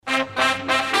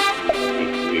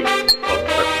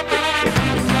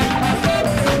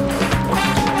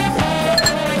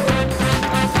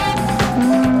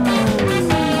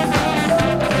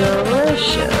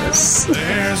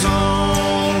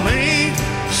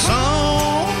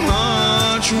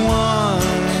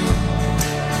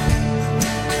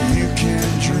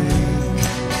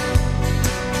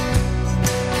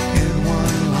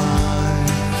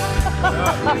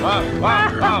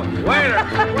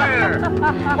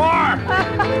Tell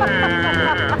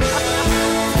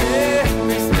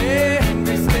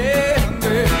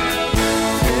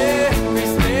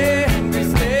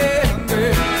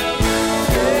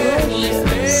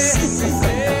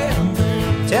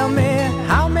me,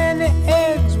 how many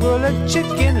eggs will a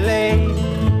chicken lay?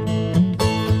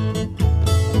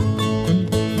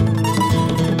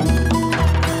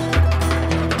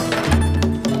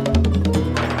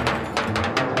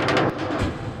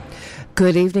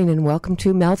 Good evening and welcome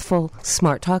to Mouthful,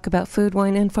 smart talk about food,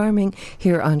 wine, and farming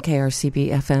here on KRCB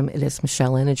FM. It is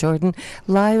Michelle Anna Jordan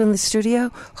live in the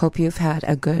studio. Hope you've had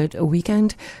a good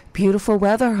weekend. Beautiful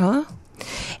weather, huh?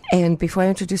 And before I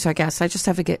introduce our guests, I just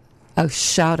have to get a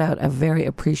shout out, a very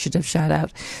appreciative shout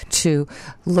out to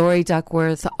Lori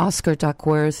Duckworth, Oscar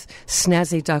Duckworth,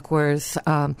 Snazzy Duckworth,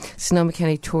 Sonoma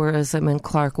County Tourism, and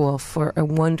Clark Wolf for a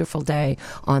wonderful day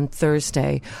on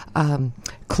Thursday.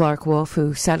 Clark Wolf,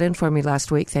 who sat in for me last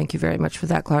week, thank you very much for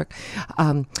that, Clark,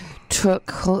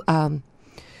 took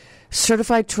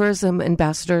certified tourism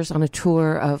ambassadors on a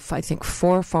tour of, I think,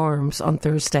 4 farms on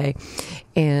Thursday,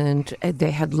 and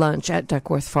they had lunch at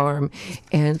Duckworth Farm.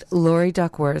 And Lori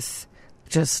Duckworth,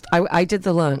 I did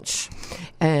the lunch,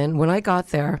 and when I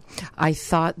got there, I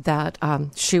thought that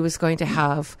she was going to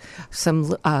have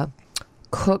some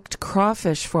cooked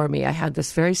crawfish for me. I had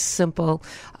this very simple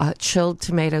chilled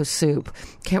tomato soup.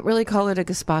 Can't really call it a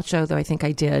gazpacho, though I think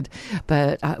I did,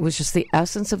 but it was just the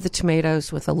essence of the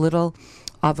tomatoes with a little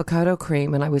avocado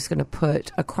cream, and I was going to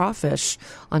put a crawfish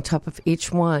on top of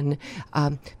each one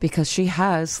because she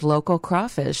has local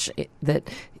crawfish that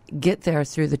get there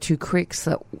through the 2 creeks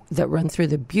that run through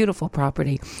the beautiful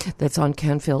property that's on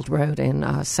Canfield Road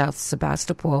in South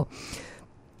Sebastopol.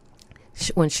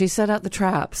 When she set out the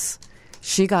traps,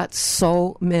 she got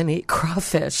so many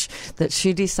crawfish that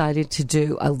she decided to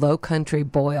do a low country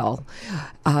boil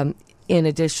in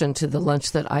addition to the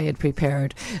lunch that I had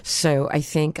prepared. So I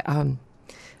think the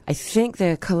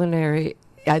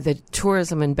the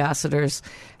tourism ambassadors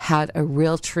had a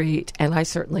real treat, and I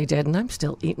certainly did, and I'm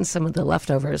still eating some of the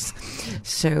leftovers.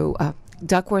 So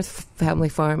Duckworth Family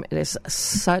Farm, it is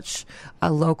such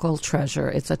a local treasure.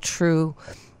 It's a true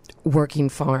working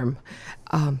farm.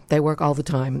 They work all the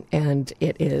time, and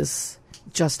it is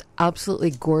just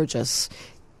absolutely gorgeous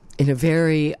in a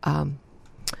very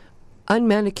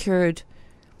unmanicured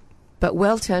but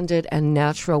well-tended and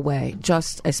natural way.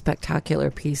 Just a spectacular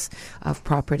piece of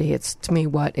property. It's, to me,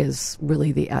 what is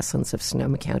really the essence of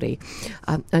Sonoma County.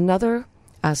 Another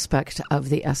aspect of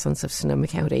the essence of Sonoma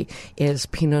County is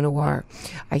Pinot Noir.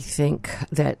 I think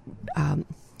that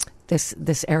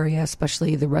this area,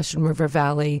 especially the Russian River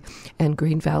Valley and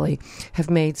Green Valley,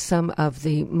 have made some of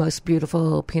the most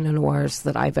beautiful Pinot Noirs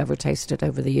that I've ever tasted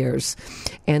over the years.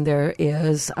 And there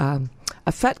is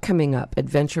a fete coming up,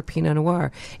 Adventure Pinot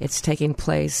Noir. It's taking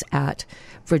place at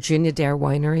Virginia Dare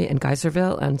Winery in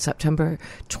Geyserville on September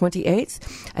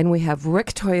 28th. And we have Rick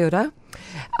Toyota.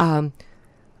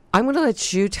 I'm going to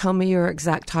let you tell me your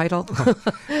exact title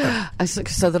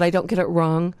so that I don't get it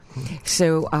wrong.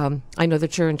 So I know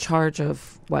that you're in charge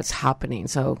of what's happening.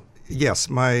 So yes,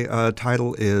 my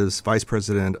title is Vice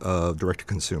President of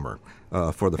Direct-to-Consumer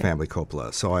for the family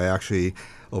Coppola. So I actually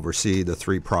oversee the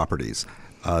 3 properties.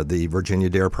 The Virginia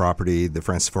Dare property, the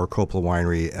Francis Ford Coppola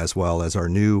Winery, as well as our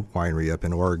new winery up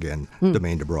in Oregon,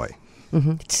 Domaine de Broglie.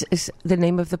 Mm-hmm. Is the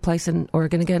name of the place in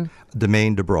Oregon again?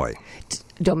 Domaine de Broglie.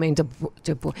 Domaine de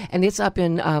Broglie. And it's up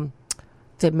in the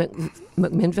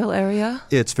McMinnville area?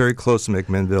 It's very close to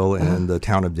McMinnville in the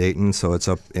town of Dayton, so it's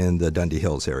up in the Dundee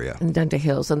Hills area. In Dundee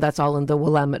Hills, and that's all in the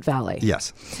Willamette Valley?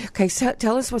 Yes. Okay, so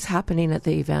tell us what's happening at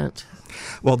the event.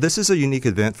 Well, this is a unique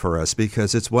event for us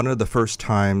because it's one of the first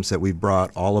times that we've brought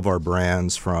all of our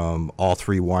brands from all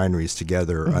 3 wineries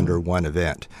together under one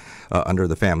event, under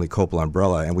the family Coppola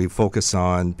umbrella, and we focus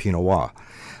on Pinot Noir.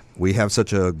 We have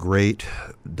such a great,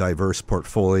 diverse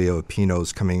portfolio of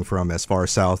Pinots coming from as far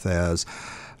south as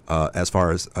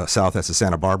the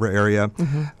Santa Barbara area.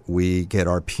 Mm-hmm. We get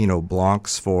our Pinot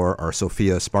Blancs for our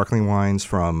Sophia sparkling wines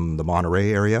from the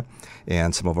Monterey area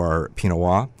and some of our Pinot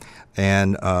Noir.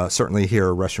 And certainly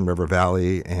here, Russian River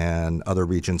Valley and other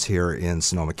regions here in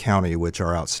Sonoma County, which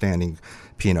are outstanding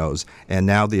Pinots. And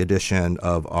now the addition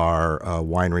of our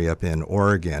winery up in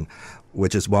Oregon,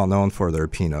 which is well known for their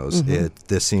Pinots. Mm-hmm.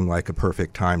 This seemed like a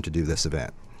perfect time to do this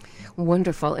event.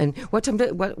 Wonderful. And what time?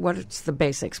 What's the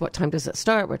basics? What time does it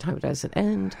start? What time does it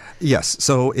end? Yes.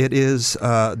 So it is.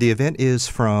 The event is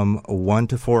from 1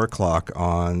 to 4 o'clock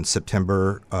on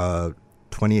September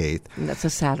 28th. And that's a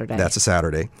Saturday. That's a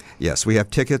Saturday. Yes, we have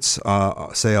tickets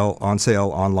on sale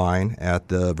online at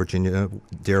the Virginia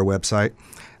Dare website.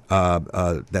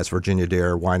 That's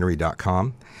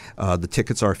VirginiaDareWinery.com. The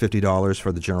tickets are $50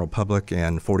 for the general public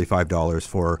and $45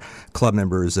 for club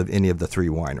members of any of the 3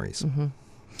 wineries. Mm-hmm.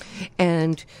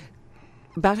 And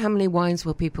about how many wines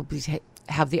will people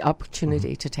have the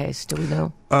opportunity to taste? Do we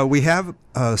know? We have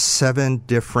 7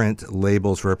 different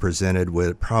labels represented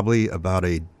with probably about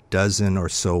a dozen or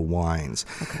so wines.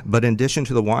 Okay. But in addition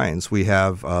to the wines, we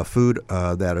have food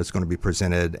that is going to be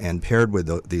presented and paired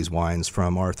with these wines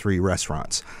from our 3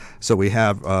 restaurants. So we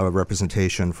have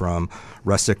representation from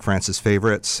Rustic Francis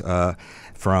Favorites,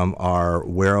 from our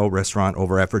Wero restaurant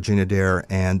over at Virginia Dare,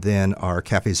 and then our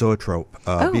Cafe Zoetrope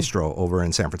Bistro over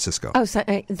in San Francisco. Oh, so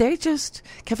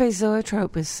Cafe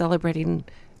Zoetrope is celebrating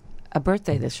a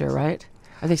birthday this year, right?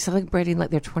 Are they celebrating like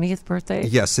their 20th birthday?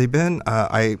 Yes, they've been.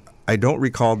 I don't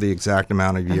recall the exact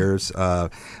amount of years,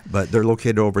 but they're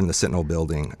located over in the Sentinel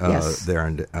Building there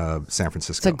in San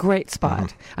Francisco. It's a great spot.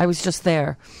 Mm-hmm. I was just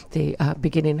there the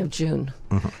beginning of June.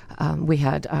 Mm-hmm. We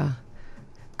had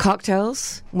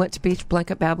cocktails, went to Beach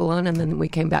Blanket Babylon, and then we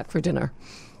came back for dinner.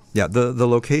 Yeah, the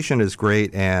location is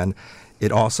great, and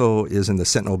it also is in the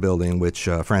Sentinel Building, which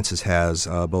Francis has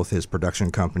both his production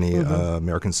company,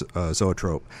 American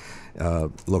Zoetrope,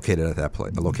 located at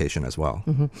that location as well.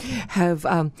 Mm-hmm. Have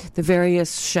the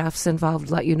various chefs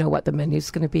involved let you know what the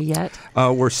menu's going to be yet?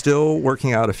 We're still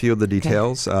working out a few of the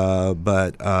details,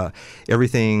 but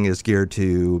everything is geared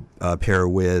to pair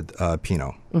with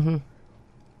Pinot. Mm-hmm.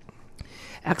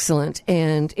 Excellent.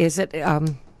 And is it...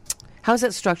 how's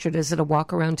it structured? Is it a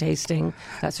walk-around tasting,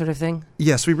 that sort of thing?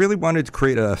 Yes, we really wanted to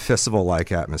create a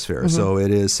festival-like atmosphere. Mm-hmm. So it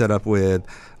is set up with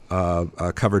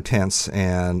covered tents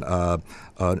and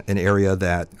an area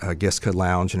that guests could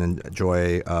lounge and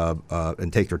enjoy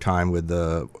and take their time with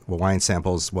the wine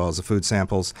samples as well as the food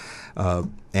samples.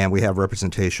 And we have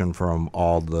representation from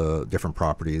all the different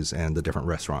properties and the different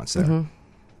restaurants there. Mm-hmm.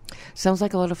 Sounds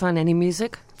like a lot of fun. Any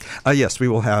music? Yes, we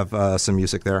will have some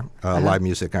music there, live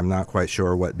music. I'm not quite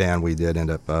sure what band we did end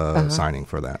up signing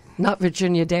for that. Not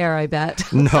Virginia Dare, I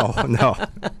bet. No.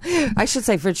 I should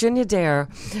say Virginia Dare.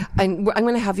 I'm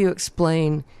going to have you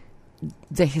explain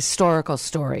the historical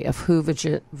story of who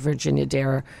Virginia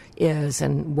Dare is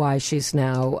and why she's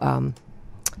now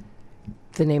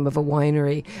the name of a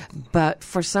winery. But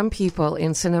for some people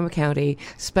in Sonoma County,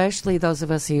 especially those of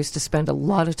us who used to spend a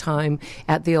lot of time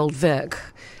at the old Vic,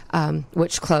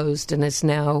 which closed and is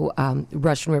now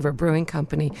Russian River Brewing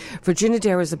Company, Virginia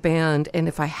Dare was a band, and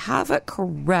if I have it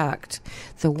correct,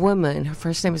 the woman, her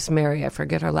first name is Mary, I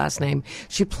forget her last name,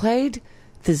 she played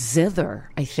the zither,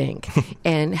 I think,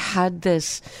 and had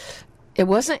this... It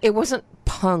wasn't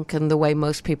punk in the way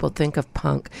most people think of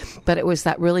punk, but it was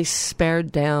that really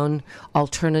spared down,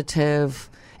 alternative,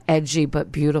 edgy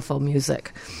but beautiful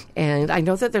music. And I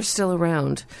know that they're still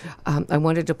around. I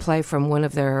wanted to play from one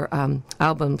of their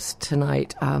albums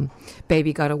tonight,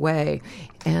 Baby Got Away,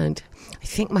 and I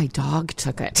think my dog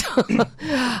took it.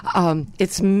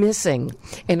 It's missing,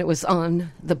 and it was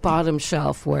on the bottom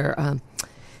shelf where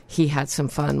he had some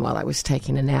fun while I was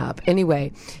taking a nap.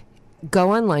 Anyway,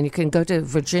 go online. You can go to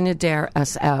Virginia Dare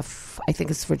SF. I think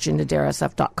it's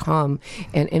virginiadaresf.com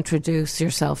and introduce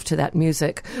yourself to that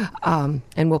music. And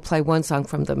we'll play one song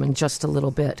from them in just a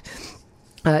little bit.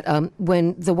 But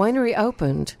when the winery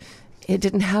opened, it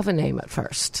didn't have a name at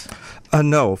first.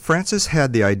 No. Francis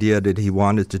had the idea that he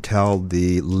wanted to tell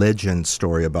the legend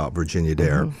story about Virginia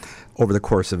Dare over the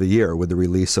course of a year with the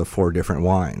release of 4 different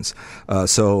wines.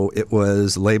 So it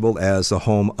was labeled as the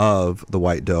home of the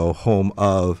White Doe, home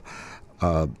of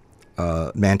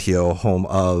Manteo, home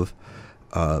of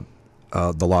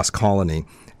the Lost Colony,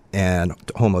 and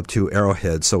home of 2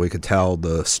 arrowheads, so we could tell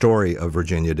the story of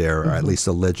Virginia Dare, or at least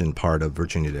the legend part of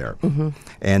Virginia Dare. Mm-hmm.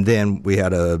 And then we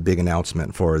had a big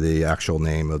announcement for the actual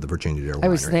name of the Virginia Dare winery. I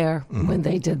was there when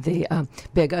they did the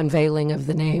big unveiling of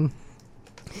the name.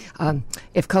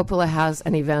 If Coppola has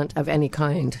an event of any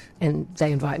kind and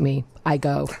they invite me, I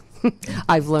go.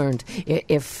 I've learned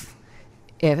if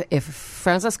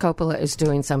Francis Coppola is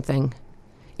doing something,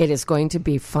 it is going to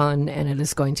be fun and it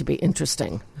is going to be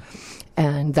interesting.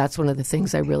 And that's one of the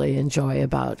things I really enjoy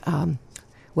about,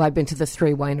 I've been to the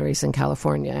 3 wineries in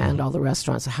California and all the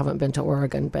restaurants. I haven't been to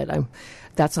Oregon, but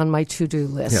that's on my to-do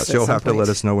list. Yes, you'll have to let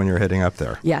us know when you're heading up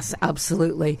there. Yes,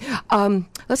 absolutely.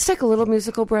 Let's take a little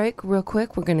musical break real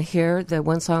quick. We're going to hear the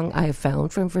one song I have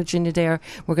found from Virginia Dare.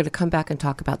 We're going to come back and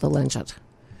talk about the Legend.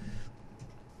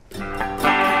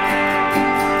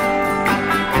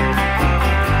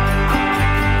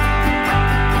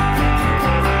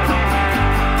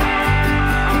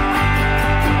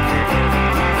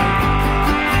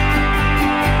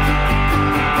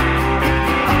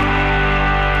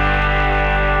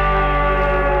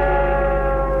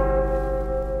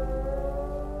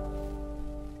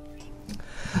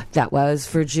 That was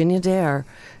Virginia Dare.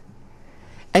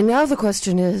 And now the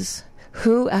question is,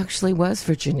 who actually was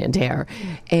Virginia Dare?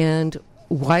 And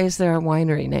why is there a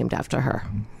winery named after her?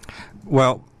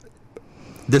 Well,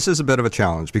 this is a bit of a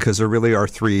challenge because there really are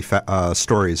three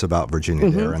stories about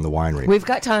Virginia Dare and the winery. We've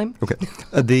got time. Okay.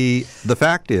 The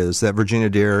fact is that Virginia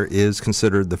Dare is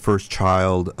considered the first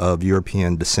child of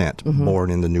European descent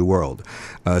born in the New World.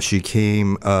 She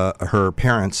came, her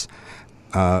parents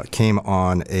came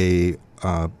on a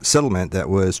settlement that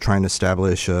was trying to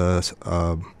establish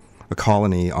a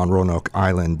colony on Roanoke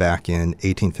Island back in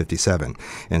 1857,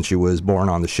 and she was born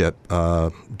on the ship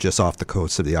just off the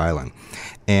coast of the island.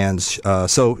 And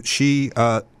so she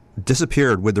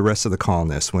disappeared with the rest of the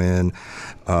colonists when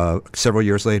several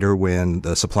years later, when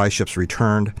the supply ships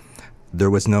returned, there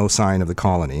was no sign of the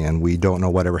colony, and we don't know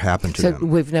whatever happened to them. So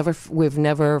we've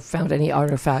never found any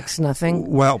artifacts,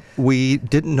 nothing? Well, we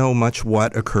didn't know much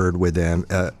what occurred with them.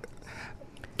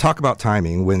 Talk about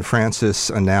timing. When Francis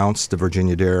announced the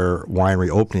Virginia Dare winery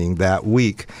opening that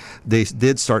week, they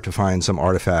did start to find some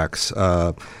artifacts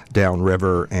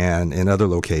downriver and in other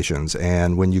locations.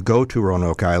 And when you go to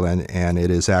Roanoke Island, and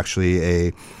it is actually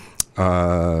a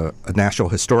National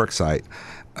Historic Site.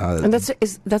 And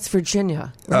that's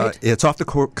Virginia, right? It's off the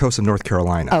coast of North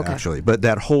Carolina, actually. But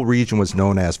that whole region was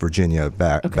known as Virginia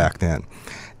back then.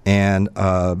 And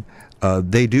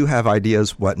they do have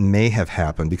ideas what may have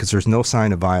happened because there's no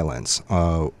sign of violence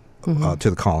to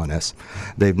the colonists.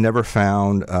 They've never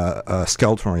found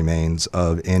skeletal remains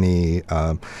of any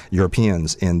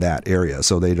Europeans in that area.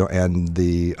 So they don't, and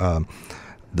the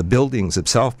buildings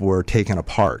itself were taken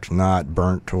apart, not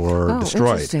burnt or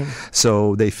destroyed.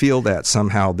 So they feel that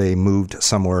somehow they moved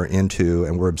somewhere into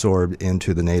and were absorbed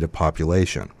into the native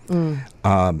population.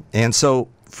 And so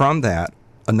from that,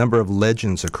 a number of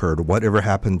legends occurred. Whatever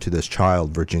happened to this child,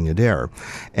 Virginia Dare?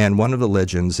 And one of the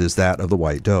legends is that of the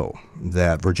White Doe,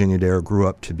 that Virginia Dare grew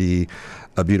up to be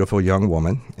a beautiful young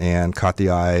woman and caught the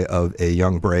eye of a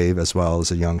young brave as well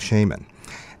as a young shaman.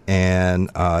 And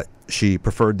she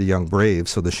preferred the young brave,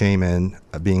 so the shaman,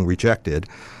 being rejected,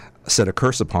 set a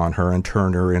curse upon her and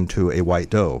turned her into a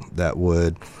white doe that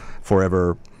would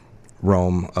forever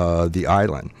roam the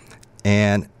island.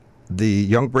 And the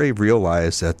young brave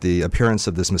realized that the appearance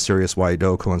of this mysterious white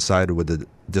doe coincided with the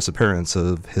disappearance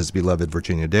of his beloved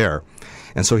Virginia Dare.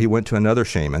 And so he went to another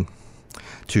shaman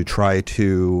to try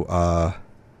to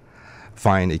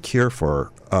find a cure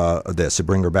for this, to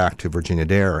bring her back to Virginia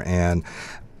Dare. And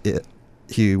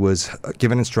he was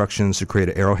given instructions to create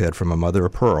an arrowhead from a mother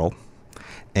of pearl.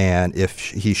 And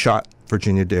if he shot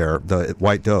Virginia Dare, the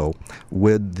white doe,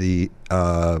 with the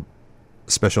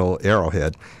special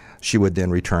arrowhead, she would then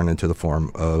return into the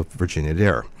form of Virginia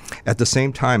Dare. At the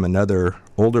same time, another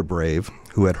older brave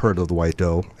who had heard of the white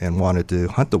doe and wanted to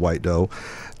hunt the white doe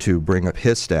to bring up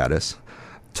his status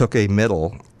took a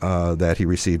medal that he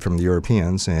received from the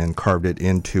Europeans and carved it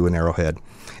into an arrowhead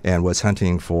and was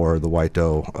hunting for the white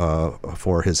doe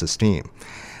for his esteem.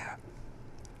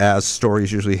 As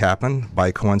stories usually happen,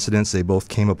 by coincidence, they both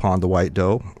came upon the white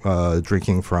doe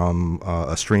drinking from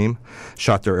a stream,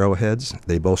 shot their arrowheads.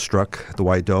 They both struck the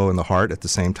white doe in the heart at the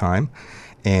same time.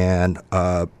 And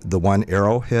the one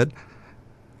arrowhead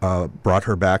brought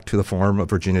her back to the form of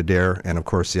Virginia Dare, and of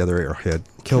course the other arrowhead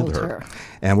killed her.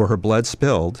 And where her blood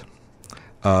spilled,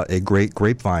 a great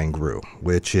grapevine grew,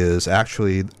 which is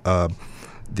actually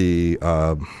the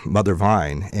mother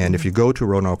vine. And if you go to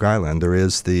Roanoke Island, there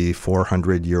is the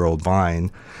 400-year-old vine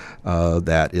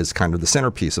that is kind of the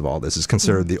centerpiece of all this. It's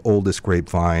considered the oldest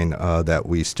grapevine that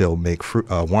we still make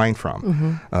wine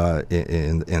from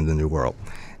in the New World.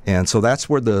 And so that's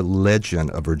where the legend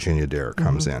of Virginia Dare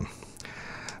comes in.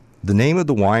 The name of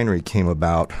the winery came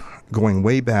about going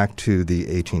way back to the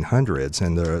 1800s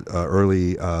and the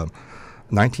early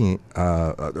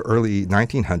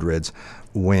 1900s,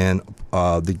 when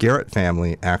the Garrett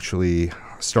family actually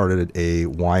started a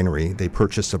winery. They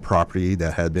purchased a property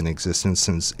that had been in existence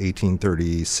since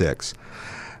 1836.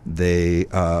 They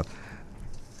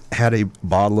had a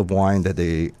bottle of wine that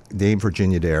they named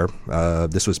Virginia Dare.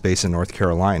 This was based in North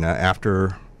Carolina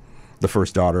after the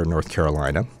first daughter of North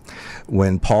Carolina.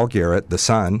 When Paul Garrett, the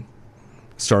son,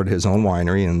 started his own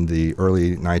winery in the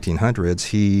early 1900s,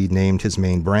 he named his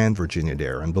main brand Virginia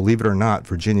Dare. And believe it or not,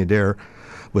 Virginia Dare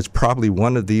was probably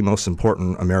one of the most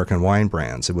important American wine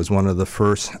brands. It was one of the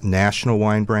first national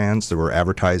wine brands. There were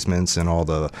advertisements in all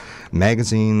the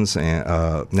magazines,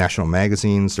 national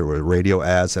magazines. There were radio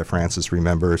ads that Francis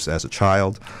remembers as a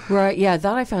child. Right, yeah,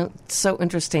 that I found so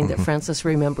interesting that Francis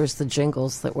remembers the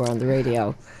jingles that were on the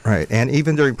radio. Right, and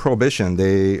even during Prohibition,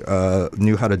 they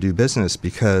knew how to do business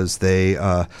because they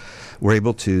were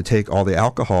able to take all the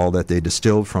alcohol that they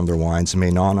distilled from their wines and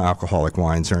made non-alcoholic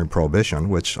wines during Prohibition,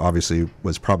 which obviously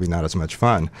was probably not as much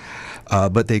fun.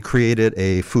 But they created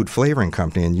a food flavoring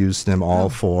company and used them all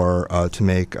to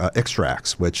make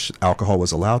extracts, which alcohol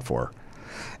was allowed for.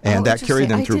 And that carried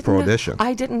them through Prohibition.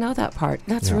 I didn't know that part.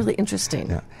 That's really interesting.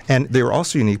 Yeah. And they were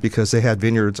also unique because they had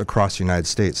vineyards across the United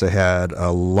States. They had a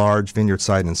large vineyard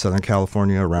site in Southern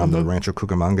California around the Rancho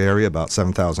Cucamonga area, about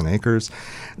 7,000 acres.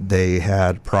 They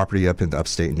had property up in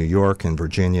upstate New York and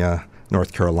Virginia,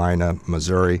 North Carolina,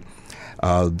 Missouri.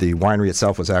 The winery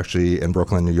itself was actually in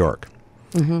Brooklyn, New York.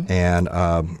 And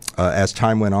as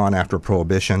time went on after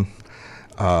Prohibition,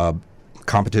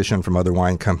 competition from other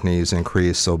wine companies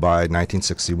increased, so by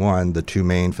 1961, the two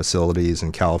main facilities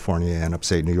in California and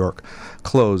upstate New York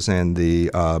closed, and the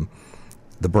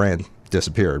brand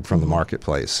disappeared from the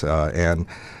marketplace. And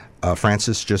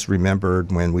Francis just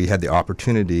remembered when we had the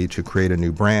opportunity to create a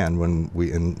new brand when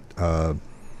we in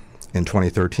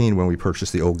 2013 when we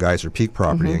purchased the old Geyser Peak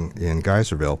property in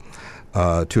Geyserville.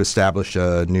 To establish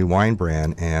a new wine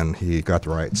brand, and he got the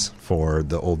rights for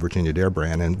the old Virginia Dare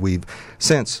brand. And we've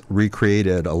since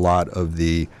recreated a lot of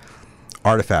the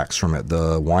artifacts from it.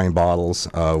 The wine bottles,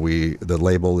 the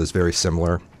label is very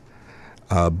similar,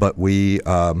 but we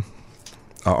are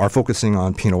focusing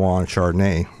on Pinot Noir and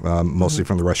Chardonnay, mostly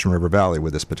from the Russian River Valley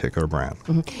with this particular brand.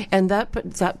 And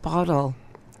that bottle,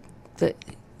 the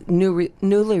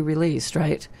newly released,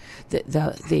 right?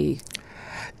 The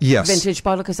Yes. vintage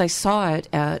bottle, because I saw it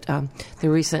at the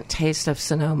recent Taste of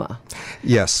Sonoma.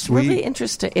 Yes, Really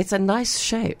interesting. It's a nice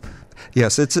shape.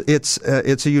 Yes, it's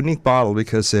a unique bottle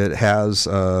because it has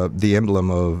the emblem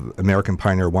of American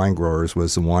Pioneer Wine Growers,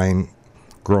 was the wine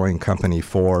growing company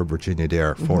for Virginia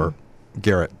Dare, for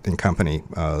Garrett and Company,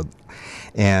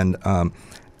 and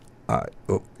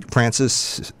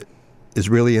Francis is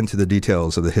really into the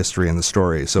details of the history and the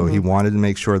story, so he wanted to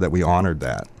make sure that we honored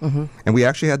that. And we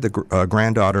actually had the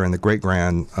granddaughter and the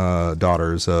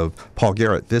great-granddaughters of Paul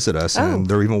Garrett visit us, and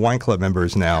they're even wine club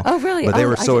members now. Oh, really? But they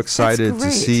were so excited that's to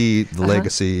great. see the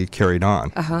legacy carried on.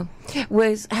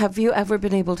 Have you ever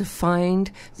been able to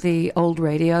find the old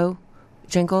radio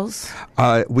jingles?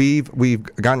 We've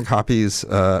gotten copies.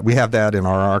 We have that in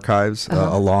our archives,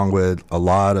 along with a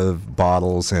lot of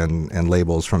bottles and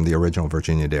labels from the original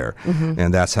Virginia Dare,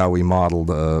 and that's how we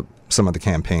modeled some of the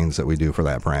campaigns that we do for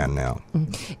that brand now.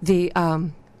 The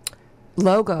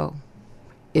logo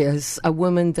is a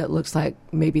woman that looks like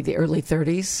maybe the early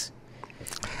 30s.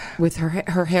 With her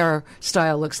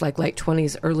hairstyle looks like late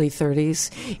 20s, early 30s.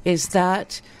 Is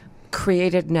that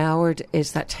created now, or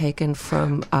is that taken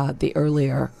from the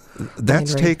earlier?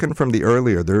 That's winery? taken from the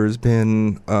earlier. There's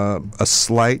been a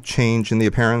slight change in the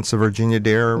appearance of Virginia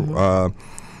Dare,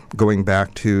 going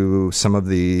back to some of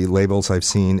the labels I've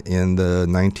seen in the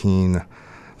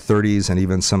 1930s and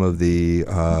even some of the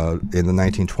in the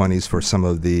 1920s for some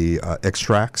of the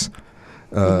extracts.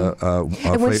 And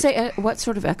when you say what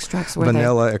sort of extracts were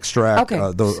vanilla extract. Okay.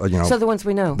 So the ones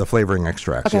we know. The flavoring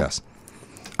extracts, Okay. yes.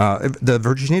 The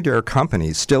Virginia Dare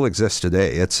Company still exists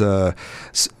today. It's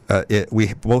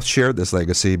we both shared this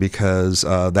legacy because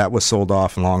that was sold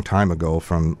off a long time ago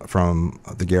from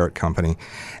the Garrett Company,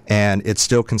 and it's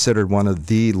still considered one of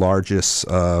the largest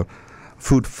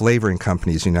food flavoring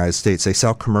companies in the United States. They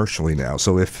sell commercially now.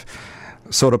 So if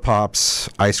soda pops,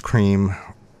 ice cream,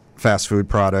 fast food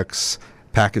products,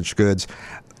 packaged goods,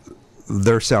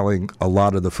 they're selling a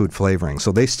lot of the food flavoring,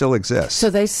 so they still exist. So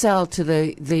they sell to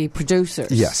the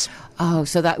producers? Yes. Oh,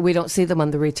 so that we don't see them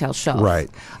on the retail shelf. Right.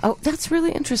 Oh, that's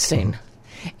really interesting.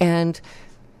 And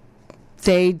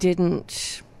they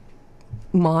didn't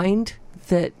mind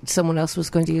that someone else was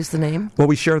going to use the name? Well,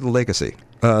 we share the legacy.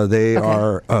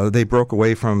 They broke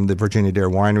away from the Virginia Dare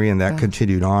Winery, and that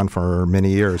continued on for many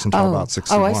years until about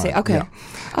 61. Oh, I see. Okay. Yeah.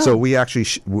 So we actually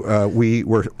we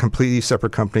were completely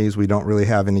separate companies. We don't really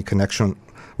have any connection.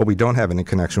 Well, we don't have any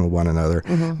connection with one another,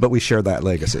 but we share that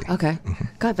legacy. Okay.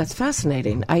 God, that's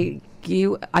fascinating. I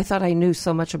thought I knew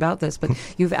so much about this, but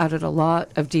you've added a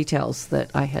lot of details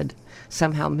that I had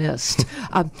somehow missed.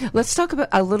 Let's talk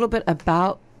a little bit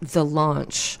about the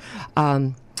launch.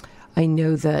 I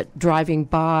know that driving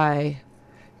by,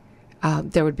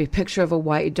 there would be a picture of a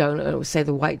white doe, and it would say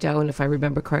the white doe, and if I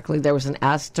remember correctly, there was an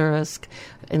asterisk,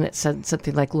 and it said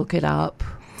something like, look it up.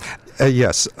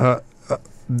 Yes.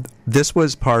 This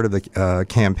was part of the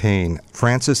campaign.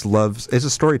 Francis is a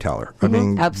storyteller. I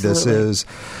mean, absolutely. This is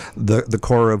the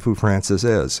core of who Francis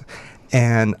is.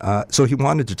 And so he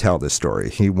wanted to tell this story.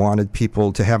 He wanted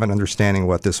people to have an understanding of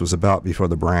what this was about before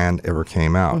the brand ever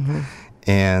came out.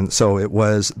 And so it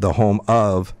was the home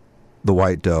of the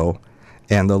white doe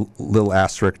and the little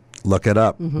asterisk look it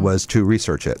up, was to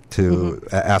research it, to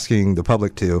asking the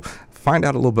public to find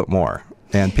out a little bit more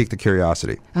and pique the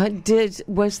curiosity.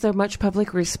 Was there much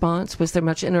public response? Was there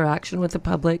much interaction with the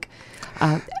public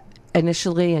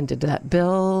initially, and did that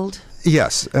build?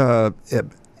 Yes.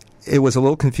 It was a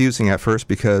little confusing at first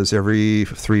because every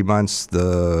 3 months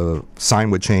the sign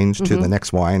would change to the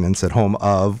next wine and said home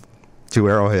of Two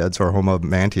Arrowheads or home of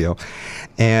Manteo.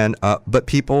 And but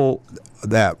people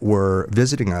that were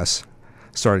visiting us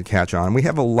started to catch on. We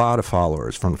have a lot of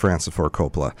followers from Francis Ford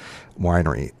Coppola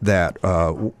Winery that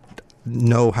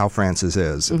know how Francis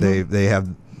is. They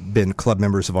have been club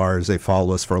members of ours. They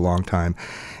follow us for a long time.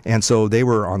 And so they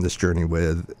were on this journey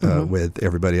with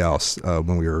everybody else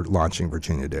when we were launching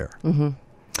Virginia Dare.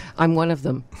 I'm one of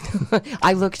them.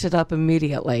 I looked it up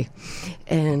immediately,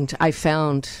 and I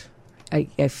found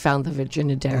the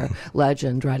Virginia Dare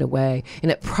legend right away,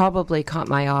 and it probably caught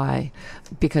my eye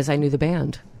because I knew the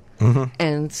band.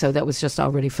 And so that was just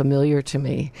already familiar to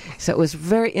me. So it was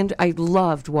I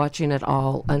loved watching it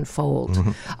all unfold.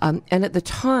 And at the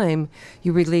time,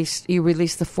 you released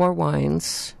the 4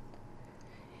 wines,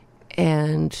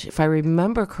 and if I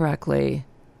remember correctly,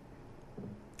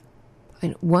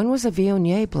 one was a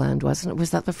Viognier blend, wasn't it? Was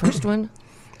that the first one?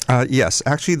 Yes.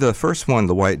 Actually, the first one,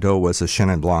 the White Doe, was a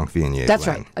Chenin Blanc Viognier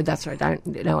blend. That's right. I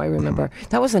remember.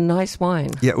 That was a nice wine.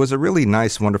 Yeah, it was a really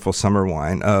nice, wonderful summer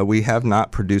wine. We have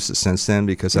not produced it since then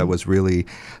because that was really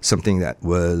something that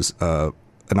was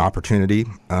an opportunity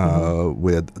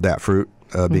with that fruit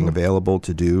being available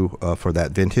to do for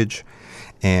that vintage.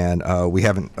 And we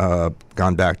haven't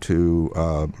gone back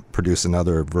to produce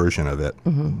another version of it.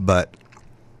 But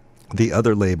the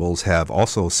other labels have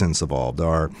also since evolved.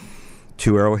 Our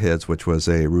Two Arrowheads, which was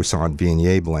a Roussanne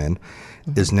Viognier blend,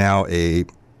 is now a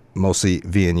mostly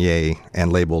Viognier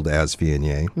and labeled as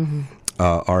Viognier.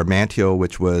 Our Manteo,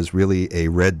 which was really a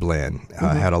red blend,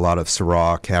 had a lot of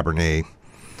Syrah, Cabernet,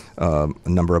 a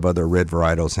number of other red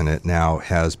varietals in it, now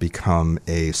has become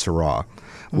a Syrah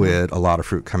with a lot of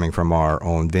fruit coming from our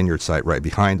own vineyard site right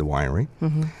behind the winery.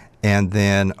 And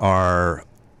then our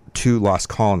 2 Lost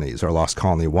Colonies, our Lost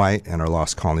Colony White and our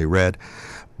Lost Colony Red,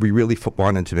 we really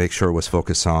wanted to make sure it was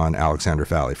focused on Alexander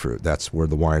Valley fruit. That's where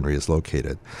the winery is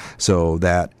located. So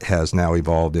that has now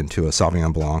evolved into a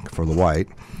Sauvignon Blanc for the white.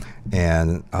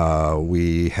 And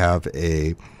we have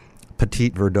a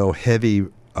Petit Verdot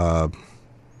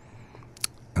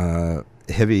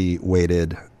heavy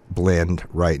weighted blend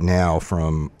right now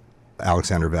from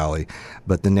Alexander Valley.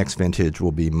 But the next vintage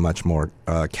will be much more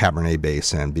Cabernet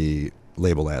based and be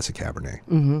labeled as a Cabernet.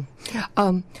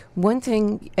 One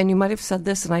thing, and you might have said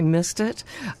this and I missed it,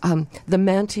 the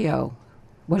Manteo.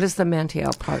 What is the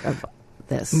Manteo part of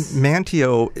this?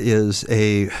 Manteo is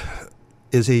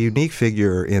a unique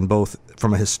figure in both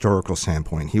from a historical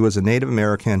standpoint. He was a Native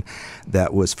American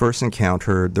that was first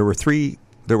encountered. There were three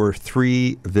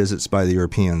visits by the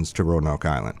Europeans to Roanoke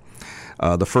Island.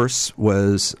 The first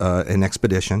was an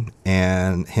expedition,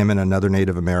 and him and another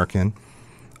Native American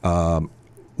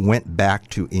went back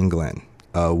to England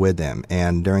with them.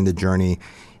 And during the journey,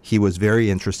 he was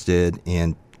very interested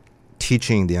in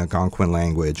teaching the Algonquin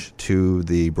language to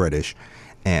the British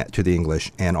and to the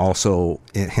English, and also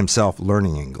himself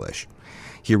learning English.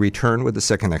 He returned with the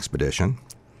second expedition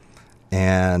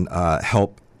and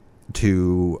helped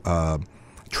to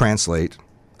translate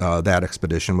that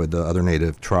expedition with the other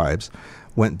native tribes,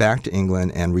 went back to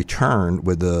England and returned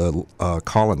with the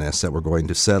colonists that were going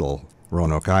to settle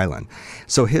Roanoke Island.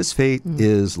 So his fate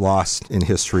is lost in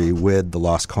history with the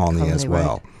Lost Colony as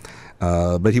well.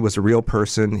 Right. But he was a real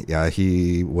person.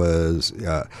 He was.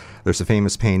 There's a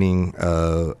famous painting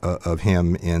of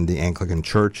him in the Anglican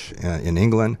Church in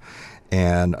England,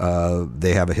 and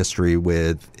they have a history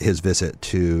with his visit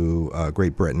to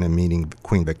Great Britain and meeting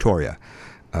Queen Victoria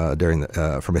during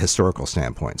from a historical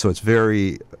standpoint. So it's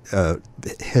very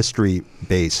history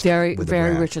based. Very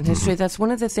rich in history. That's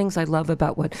one of the things I love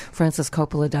about what Francis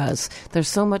Coppola does. There's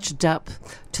so much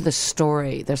depth to the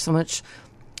story. There's so much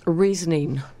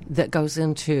reasoning that goes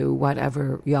into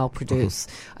whatever y'all produce.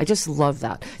 I just love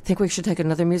that. I think we should take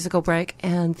another musical break,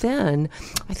 and then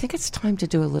I think it's time to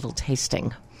do a little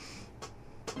tasting.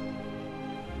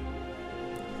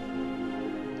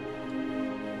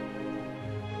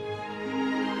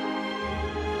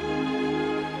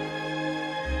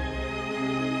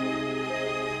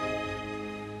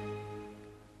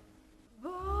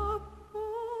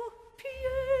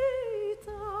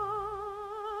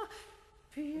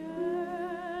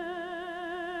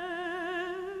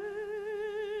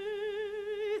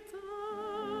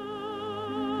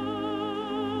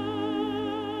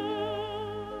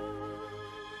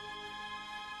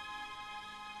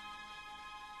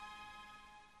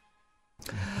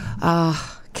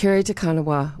 Carrie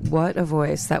Takanawa, what a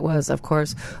voice that was. Of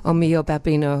course, O mio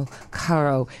bambino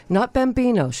caro. Not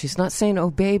bambino. She's not saying, oh,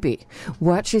 baby.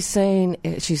 What she's saying,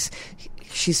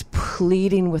 she's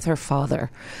pleading with her father.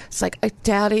 It's like,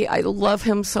 Daddy, I love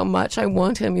him so much. I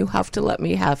want him. You have to let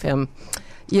me have him.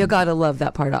 You got to love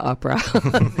that part of opera.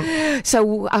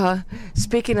 So,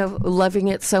 speaking of loving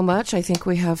it so much, I think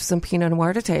we have some Pinot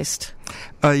Noir to taste.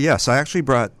 Yes, I actually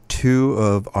brought 2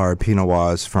 of our Pinot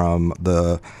Noirs from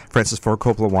the Francis Ford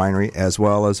Coppola Winery, as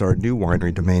well as our new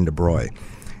winery, Domaine de Broglie.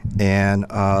 And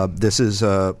this is 2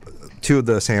 of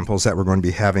the samples that we're going to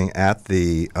be having at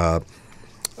the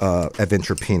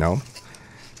Adventure Pinot.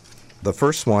 The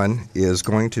first one is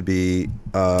going to be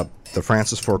the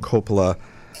Francis Ford Coppola,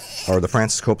 or the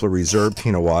Francis Coppola Reserve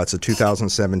Pinot Noir. It's a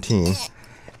 2017,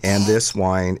 and this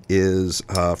wine is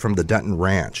from the Dutton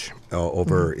Ranch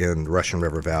over in Russian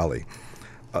River Valley.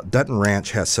 Dutton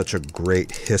Ranch has such a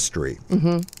great history.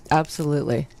 Mm-hmm.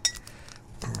 Absolutely.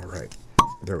 All right,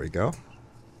 there we go.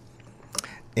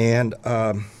 And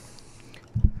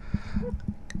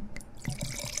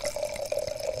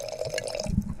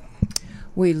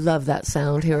we love that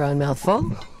sound here on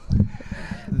Mouthful.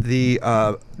 The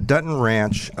Dutton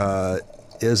Ranch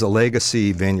is a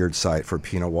legacy vineyard site for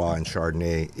Pinot Noir and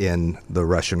Chardonnay in the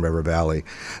Russian River Valley.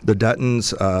 The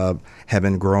Duttons have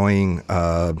been growing,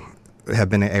 have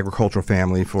been an agricultural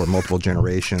family for multiple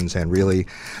generations, and really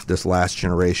this last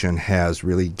generation has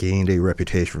really gained a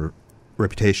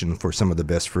reputation for some of the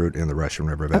best fruit in the Russian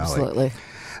River Valley. Absolutely.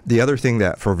 The other thing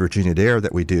that for Virginia Dare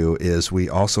that we do is we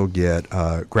also get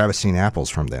Gravestine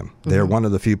apples from them. Mm-hmm. They're one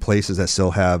of the few places that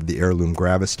still have the heirloom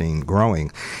Gravestine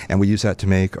growing, and we use that to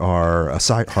make our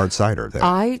hard cider there.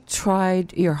 I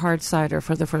tried your hard cider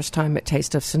for the first time at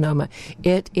Taste of Sonoma.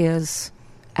 It is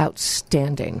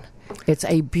outstanding. It's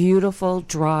a beautiful,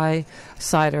 dry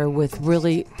cider with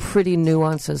really pretty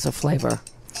nuances of flavor.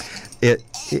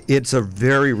 It's a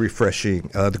very refreshing.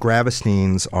 The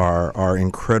Gravestines are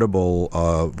incredible,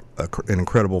 an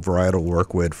incredible varietal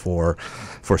workwood for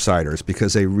ciders,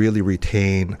 because they really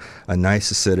retain a nice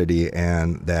acidity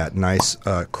and that nice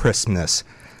crispness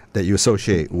that you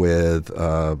associate with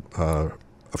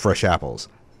fresh apples.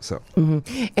 So,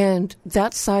 mm-hmm. And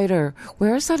that cider,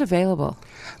 where is that available?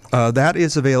 That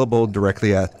is available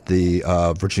directly at the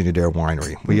Virginia Dare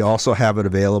Winery. We also have it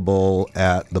available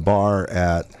at the bar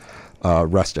at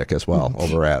Rustic as well,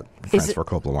 over at Francis Ford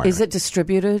Coppola Winery. Is it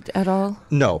distributed at all?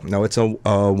 No, it's a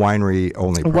winery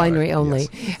only product. Winery only.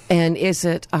 Yes. And is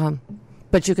it,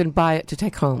 but you can buy it to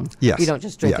take home? Yes. You don't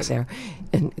just drink Yes. it there.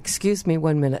 And excuse me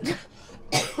 1 minute.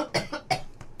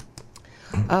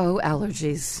 Oh,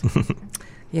 allergies.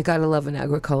 You got to love an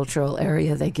agricultural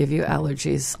area. They give you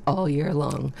allergies all year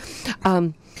long.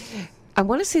 I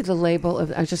want to see the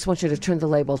label. I just want you to turn the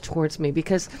label towards me,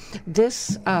 because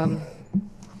this... I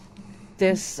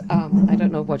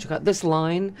don't know what you call it, this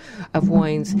line of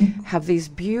wines have these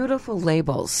beautiful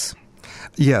labels.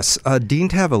 Yes, Dean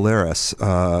Tavaleras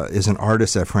is an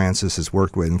artist that Francis has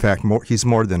worked with. In fact, he's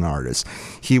more than an artist.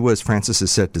 He was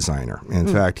Francis's set designer. In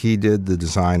fact, he did the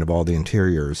design of all the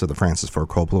interiors of the Francis Ford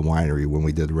Coppola Winery when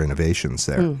we did the renovations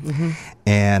there. Mm-hmm.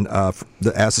 And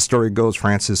as the story goes,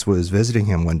 Francis was visiting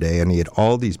him one day, and he had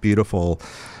all these beautiful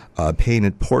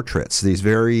painted portraits, these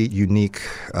very unique,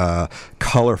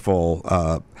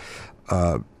 colorful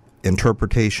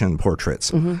interpretation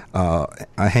portraits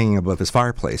hanging above his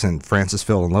fireplace. And Francis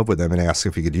fell in love with them and asked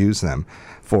if he could use them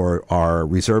for our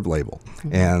reserve label.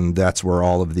 Mm-hmm. And that's where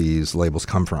all of these labels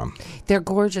come from. They're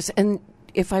gorgeous. And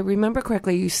if I remember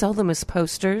correctly, you sell them as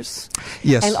posters?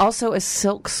 Yes. And also as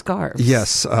silk scarves?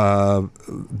 Yes.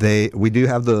 We do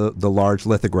have the large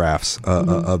lithographs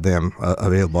of them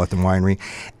available at the winery.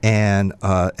 And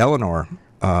Eleanor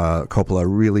Coppola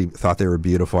really thought they were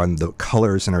beautiful, and the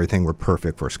colors and everything were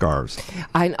perfect for scarves.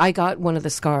 I got one of the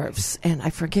scarves, and I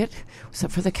forget, was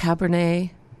it for the Cabernet?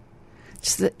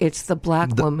 It's the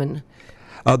black woman.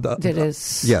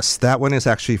 Yes, that one is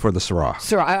actually for the Syrah.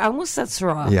 Syrah. I almost said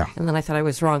Syrah. Yeah. And then I thought I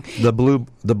was wrong. The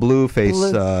blue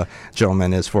face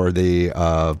gentleman is for the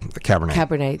Cabernet.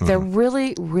 Cabernet. Mm-hmm. They're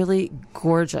really, really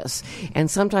gorgeous. And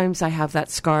sometimes I have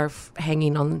that scarf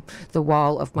hanging on the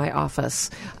wall of my office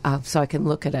so I can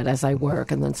look at it as I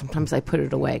work. And then sometimes I put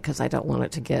it away because I don't want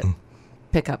it to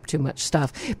pick up too much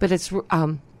stuff. But it's...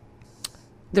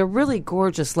 they're really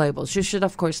gorgeous labels. You should,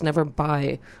 of course, never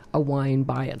buy a wine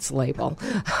by its label.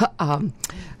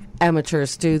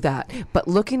 Amateurs do that. But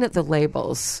looking at the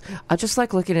labels, I just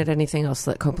like looking at anything else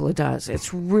that Coppola does.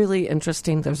 It's really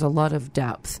interesting. There's a lot of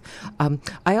depth.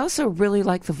 I also really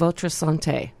like the Votre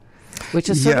Santé, which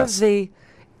is sort of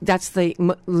that's the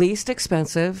least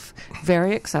expensive,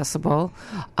 very accessible,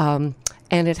 and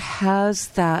it has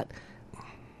that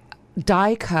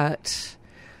die cut,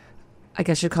 I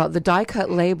guess you'd call it the die cut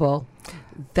label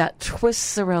that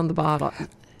twists around the bottle.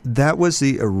 That was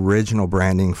the original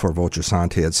branding for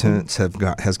Voltresante. It since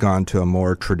has gone to a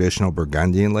more traditional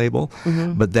Burgundian label.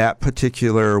 But that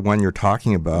particular one you're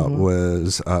talking about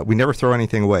was, we never throw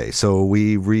anything away. So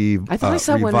we I thought I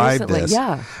saw one revived recently. this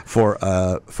Yeah. for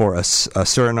a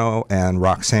Cyrano and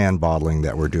Roxanne bottling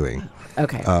that we're doing.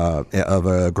 Okay. Of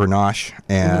a Grenache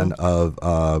and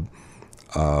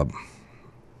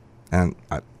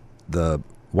the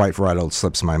white varietal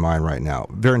slips my mind right now.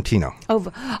 Vermentino.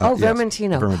 Yes.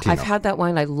 Vermentino. I've had that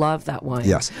wine. I love that wine.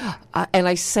 Yes. And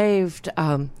I've saved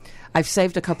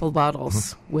a couple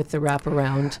bottles with the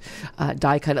wraparound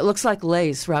die cut. It looks like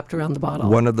lace wrapped around the bottle.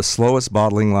 One of the slowest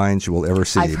bottling lines you will ever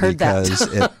see. I've heard that.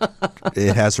 Because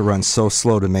it has to run so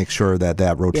slow to make sure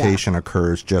that rotation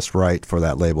occurs just right for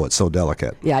that label. It's so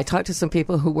delicate. Yeah, I talked to some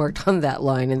people who worked on that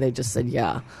line, and they just said,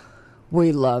 yeah,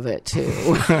 we love it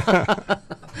too.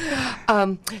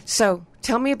 So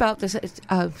tell me about this.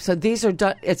 So these are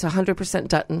it's 100%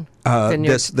 Dutton.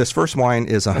 This first wine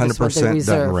is 100%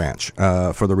 Dutton Ranch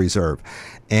for the reserve,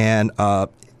 and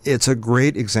it's a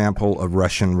great example of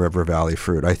Russian River Valley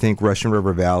fruit. I think Russian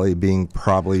River Valley being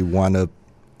probably one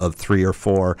of 3 or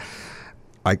 4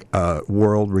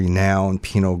 world-renowned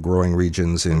Pinot growing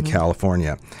regions in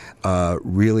California,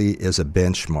 really is a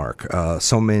benchmark.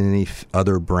 So many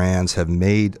other brands have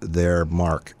made their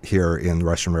mark here in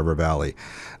Russian River Valley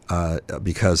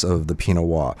because of the Pinot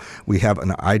Noir. We have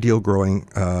an ideal growing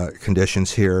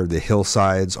conditions here. The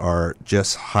hillsides are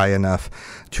just high enough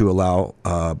to allow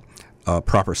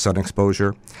proper sun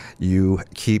exposure. You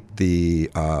keep the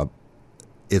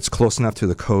it's close enough to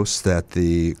the coast that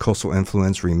the coastal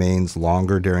influence remains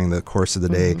longer during the course of the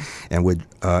day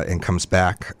and comes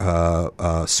back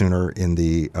sooner in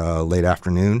the late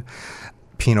afternoon.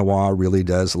 Pinot Noir really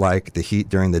does like the heat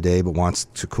during the day but wants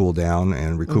to cool down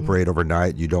and recuperate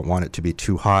overnight. You don't want it to be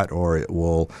too hot or it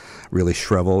will really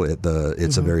shrivel.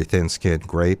 It's a very thin-skinned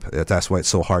grape. That's why it's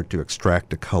so hard to extract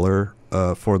the color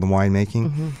for the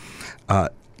winemaking.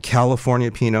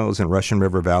 California Pinots and Russian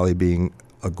River Valley being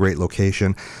a great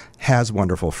location, has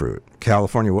wonderful fruit.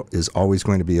 California is always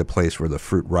going to be a place where the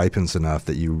fruit ripens enough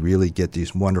that you really get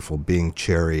these wonderful Bing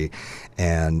cherry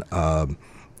and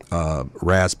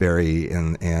raspberry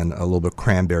and a little bit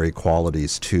cranberry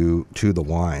qualities to the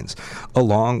wines,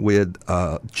 along with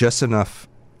just enough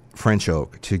French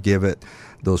oak to give it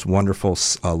those wonderful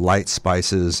light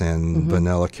spices and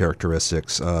vanilla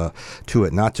characteristics to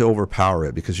it, not to overpower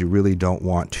it, because you really don't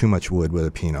want too much wood with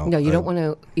a Pinot. No, you don't want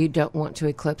to. You don't want to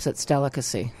eclipse its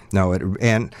delicacy. No,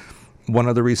 and one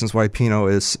of the reasons why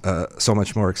Pinot is so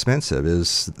much more expensive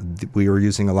is we are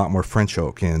using a lot more French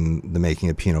oak in the making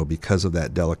of Pinot because of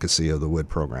that delicacy of the wood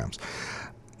programs.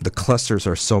 The clusters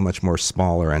are so much more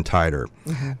smaller and tighter.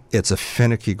 It's a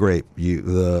finicky grape.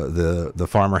 The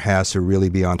farmer has to really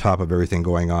be on top of everything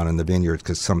going on in the vineyards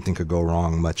because something could go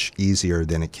wrong much easier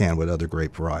than it can with other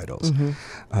grape varietals.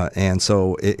 And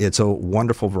so it's a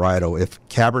wonderful varietal. If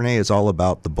Cabernet is all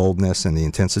about the boldness and the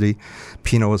intensity,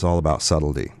 Pinot is all about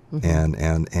subtlety and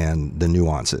the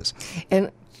nuances.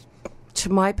 And to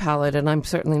my palate, and I'm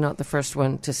certainly not the first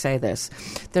one to say this,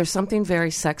 there's something very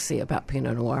sexy about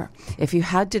Pinot Noir. If you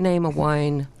had to name a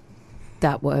wine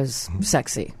that was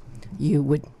sexy, you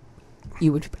would,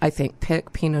 I think,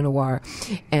 pick Pinot Noir.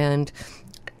 And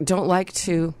don't like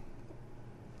to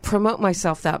promote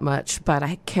myself that much, but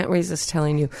I can't resist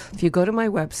telling you, if you go to my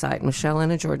website,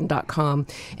 MichelleAnnaJordan.com,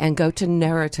 and go to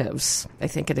narratives, I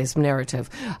think it is narrative,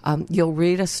 you'll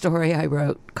read a story I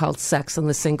wrote called Sex and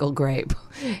the Single Grape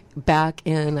back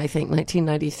in, I think,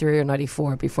 1993 or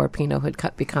 94, before Pinot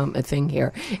had become a thing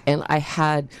here. And I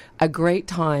had a great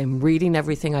time reading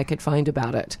everything I could find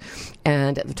about it.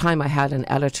 And at the time, I had an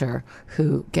editor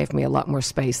who gave me a lot more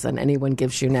space than anyone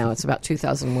gives you now. It's about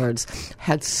 2,000 words.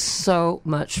 Had so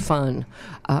much fun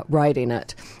writing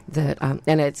it that,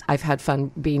 and I've had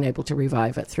fun being able to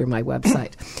revive it through my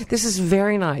website. This is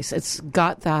very nice. It's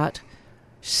got that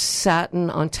satin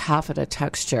on taffeta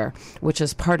texture, which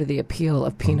is part of the appeal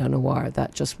of Pinot Noir,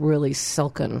 that just really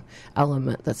silken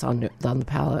element that's on the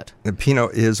palate.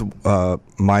 Pinot is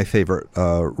my favorite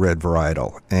red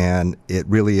varietal, and it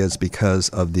really is because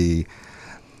of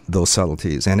those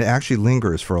subtleties. And it actually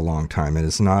lingers for a long time. And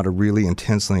it's not a really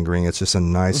intense lingering. It's just a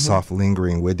nice, soft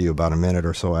lingering with you about a minute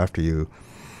or so after you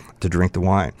to drink the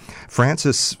wine.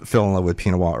 Francis fell in love with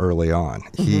Pinot Noir early on.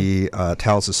 He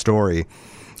tells a story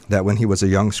that when he was a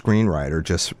young screenwriter,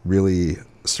 just really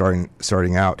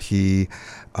starting out, he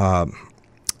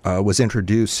was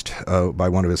introduced by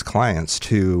one of his clients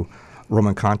to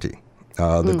Romanconti,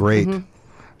 the great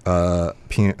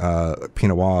Pinot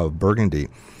Noir of Burgundy.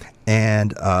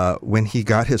 And when he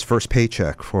got his first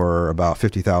paycheck for about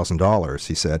 $50,000,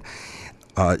 he said,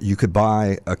 you could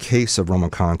buy a case of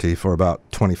Romanconti for about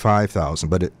 $25,000,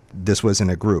 but this was in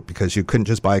a group because you couldn't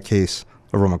just buy a case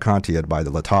of Romanconti. You had to buy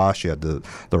the Latache, you had the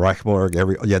Reichsberg,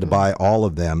 you had to buy all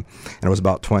of them, and it was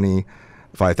about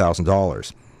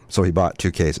 $25,000. So he bought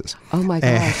 2 cases. Oh, my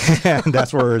gosh. And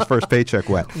that's where his first paycheck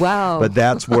went. Wow. But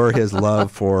that's where his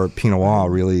love for Pinot Noir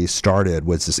really started,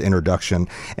 was this introduction.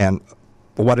 And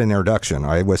what an introduction.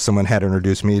 I wish someone had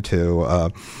introduced me to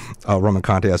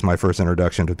Romanconti as my first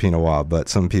introduction to Pinot Noir, but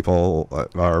some people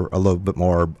are a little bit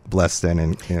more blessed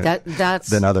than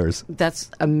others. That's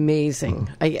amazing.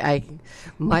 I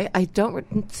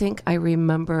don't think I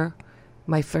remember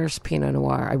my first Pinot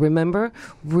Noir. I remember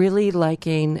really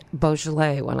liking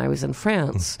Beaujolais when I was in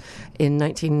France in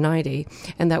 1990,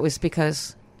 and that was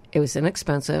because it was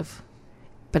inexpensive,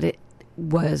 but it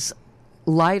was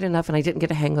light enough and I didn't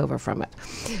get a hangover from it.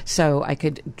 So I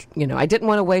could, I didn't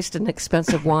want to waste an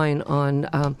expensive wine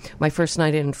on my first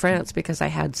night in France because I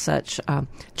had such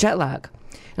jet lag.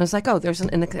 And I was like, I'll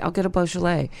get a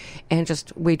Beaujolais. And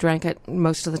we drank it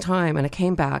most of the time. And I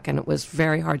came back, and it was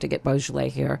very hard to get Beaujolais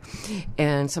here.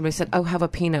 And somebody said, have a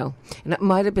Pinot. And it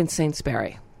might have been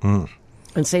Sainsbury. And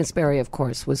Sainsbury, of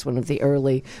course, was one of the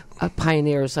early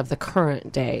pioneers of the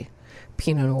current day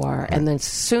Pinot Noir. And then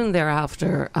soon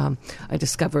thereafter, I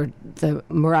discovered the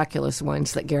miraculous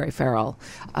wines that Gary Farrell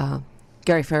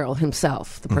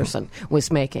himself, the person, was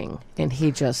making. And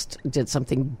he just did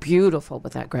something beautiful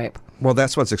with that grape. Well,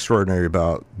 that's what's extraordinary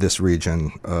about this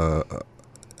region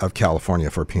of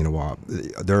California for Pinot Noir.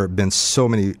 There have been so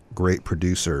many great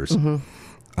producers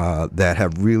that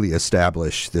have really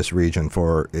established this region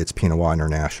for its Pinot Noir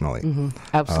internationally.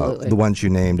 Absolutely. The ones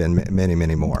you named and many,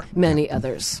 many more. Many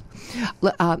others.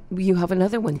 You have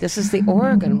another one. This is the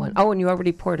Oregon one. Oh, and you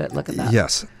already poured it. Look at that.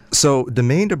 Yes. So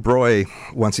Domaine de Broglie,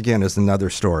 once again, is another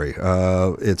story.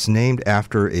 It's named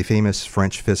after a famous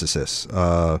French physicist,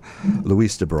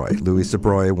 Louis de Broglie. Louis de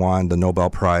Broglie won the Nobel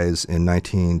Prize in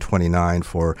 1929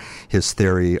 for his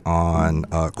theory on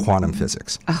quantum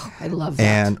physics. Oh, I love that.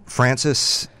 And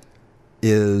Francis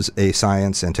is a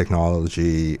science and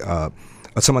technology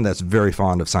someone that's very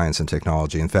fond of science and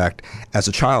technology. In fact, as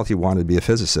a child, he wanted to be a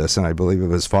physicist, and I believe it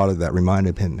was his father that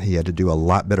reminded him he had to do a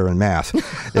lot better in math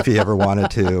if he ever wanted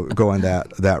to go in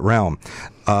that realm.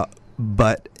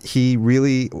 But he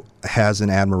really has an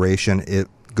admiration. It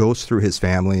goes through his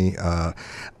family.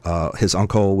 His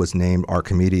uncle was named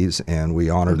Archimedes, and we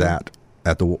honor that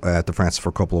at the Francis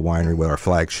Ford Coppola Winery with our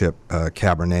flagship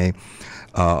Cabernet.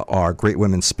 Our Great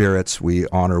Women Spirits, we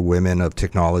honor women of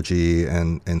technology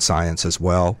and science as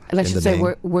well. And I should say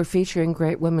we're featuring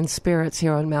Great Women Spirits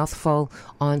here on Mouthful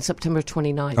on September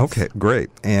 29th. Okay, great.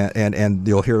 And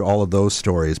you'll hear all of those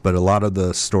stories, but a lot of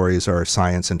the stories are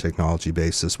science and technology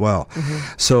based as well.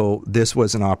 So this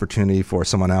was an opportunity for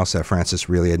someone else that Francis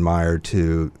really admired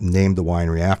to name the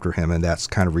winery after him, and that's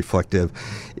kind of reflective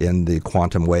in the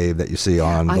quantum wave that you see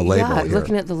on the label here.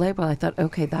 Looking at the label, I thought,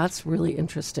 okay, that's really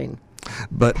interesting.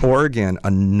 But Oregon,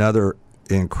 another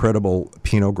incredible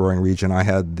Pinot growing region. I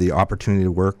had the opportunity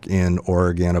to work in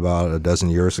Oregon about a dozen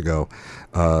years ago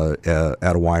at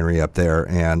a winery up there,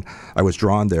 and I was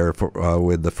drawn there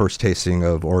with the first tasting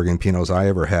of Oregon Pinots I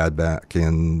ever had back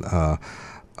in the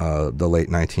late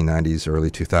 1990s,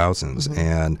 early 2000s.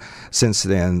 And since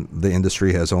then, the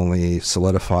industry has only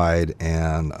solidified,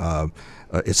 and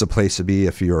it's a place to be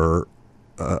if you're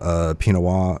a Pinot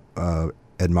Noir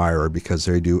admirer, because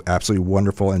they do absolutely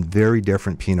wonderful and very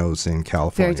different Pinots in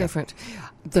California. Very different.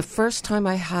 The first time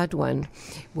I had one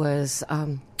was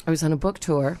I was on a book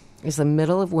tour. It was the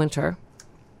middle of winter.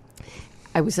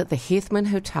 I was at the Heathman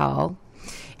Hotel,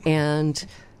 and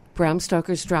Bram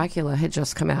Stoker's Dracula had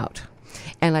just come out.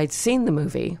 And I'd seen the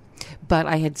movie, but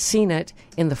I had seen it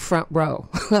in the front row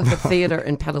of a theater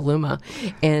in Petaluma,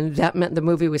 and that meant the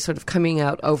movie was sort of coming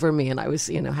out over me, and I was,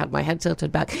 had my head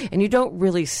tilted back, and you don't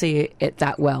really see it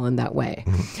that well in that way.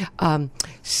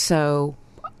 So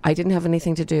I didn't have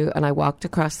anything to do, and I walked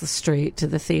across the street to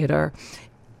the theater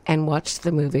and watched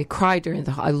the movie, cried during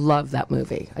I love that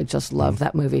movie. I just love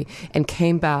that movie, and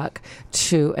came back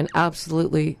to an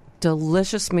absolutely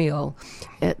delicious meal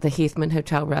at the Heathman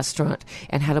Hotel restaurant,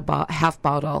 and had a half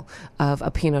bottle of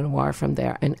a Pinot Noir from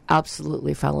there, and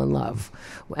absolutely fell in love.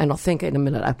 And I'll think in a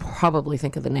minute, I probably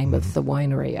think of the name of the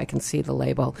winery. I can see the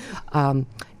label. And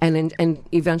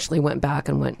eventually went back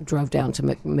and drove down to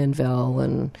McMinnville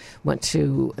and went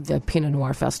to the Pinot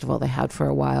Noir Festival they had for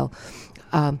a while.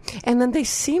 And then it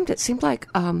seemed like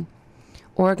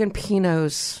Oregon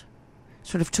Pinots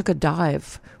sort of took a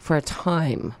dive for a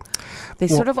time. They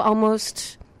sort of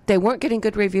almost, they weren't getting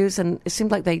good reviews, and it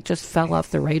seemed like they just fell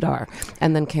off the radar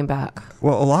and then came back.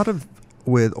 Well, a lot of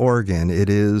with Oregon, it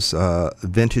is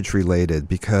vintage related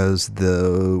because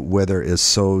the weather is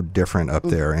so different up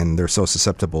there and they're so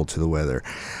susceptible to the weather.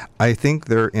 I think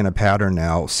they're in a pattern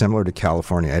now similar to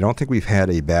California. I don't think we've had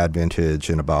a bad vintage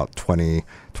in about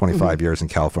 25 years in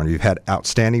California. We've had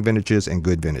outstanding vintages and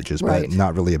good vintages, Right. but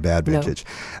not really a bad vintage.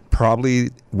 Probably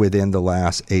within the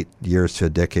last 8 years to a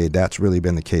decade, that's really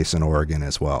been the case in Oregon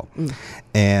as well.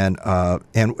 And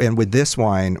with this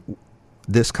wine,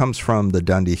 this comes from the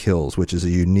Dundee Hills, which is a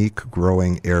unique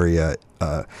growing area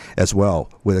as well,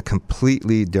 with a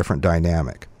completely different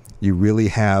dynamic. You really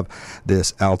have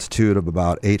this altitude of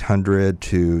about 800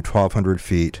 to 1,200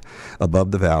 feet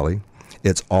above the valley.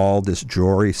 It's all this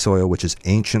Jory soil, which is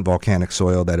ancient volcanic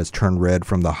soil that has turned red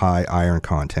from the high iron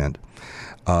content.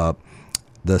 The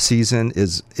season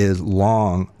is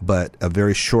long, but a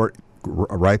very short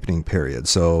ripening period.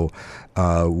 So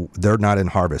they're not in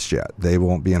harvest yet. They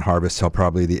won't be in harvest till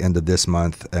probably the end of this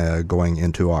month, going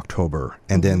into October,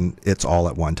 and then it's all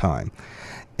at one time.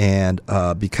 And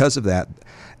because of that,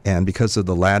 and because of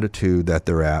the latitude that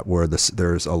they're at, where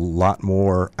there's a lot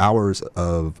more hours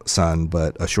of sun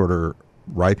but a shorter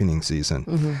ripening season,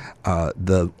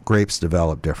 the grapes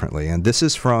develop differently. And this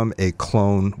is from a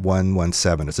clone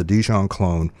 117. It's a Dijon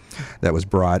clone that was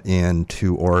brought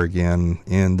into Oregon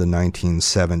in the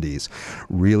 1970s,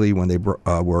 really when they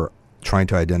were trying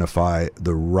to identify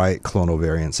the right clonal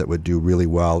variants that would do really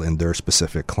well in their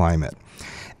specific climate.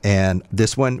 And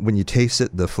this one, when you taste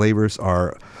it, the flavors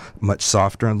are much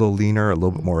softer and a little leaner, a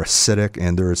little bit more acidic,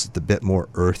 and there's a bit more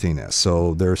earthiness.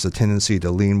 So there's a tendency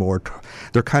to lean more.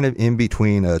 They're kind of in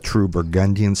between a true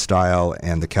Burgundian style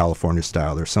and the California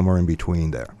style. They're somewhere in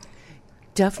between there.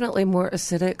 Definitely more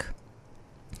acidic.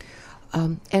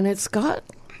 And it's got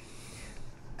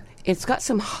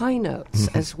some high notes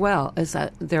as well, as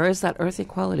that there is that earthy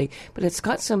quality, but it's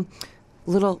got some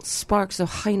little sparks of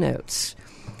high notes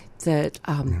that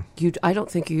I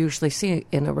don't think you usually see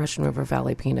in a Russian River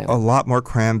Valley Pinot. A lot more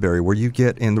cranberry, where you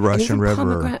get in the Russian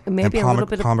River, maybe a little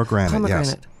bit of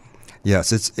pomegranate.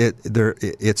 Yes,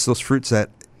 it's those fruits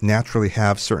that naturally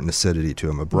have certain acidity to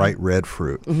them, a bright red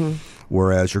fruit,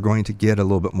 whereas you're going to get a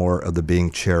little bit more of the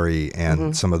Bing cherry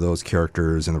and some of those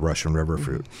characters in the Russian River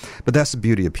fruit. But that's the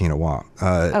beauty of Pinot Noir.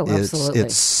 Absolutely.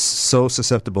 It's so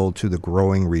susceptible to the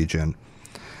growing region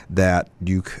that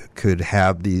you could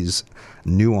have these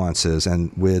nuances.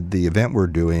 And with the event we're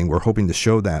doing, we're hoping to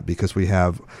show that, because we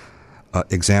have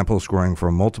examples growing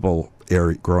from multiple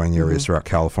growing areas throughout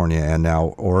California and now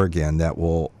Oregon that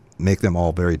will make them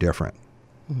all very different.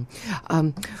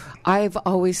 I've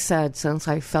always said, since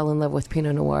I fell in love with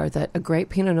Pinot Noir, that a great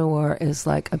Pinot Noir is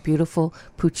like a beautiful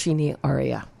Puccini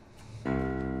aria.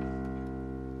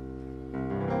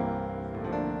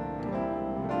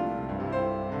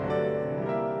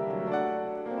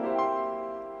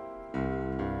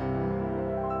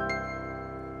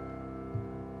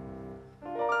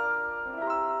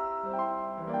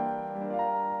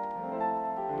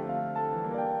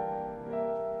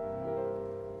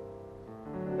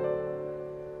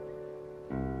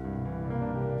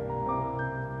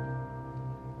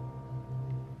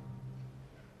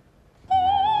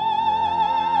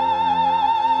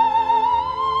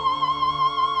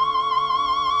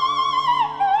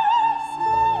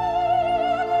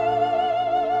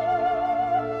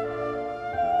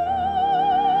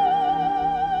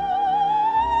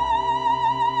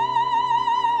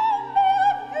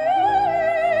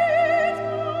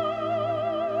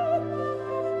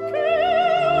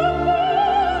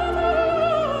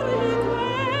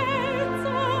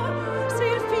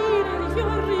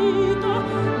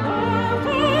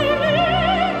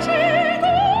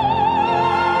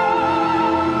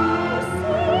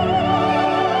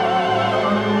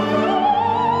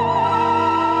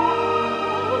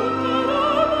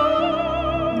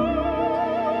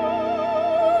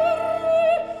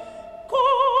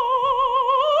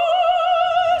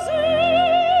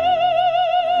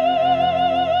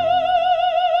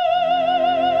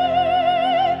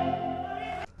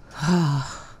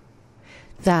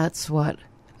 That's what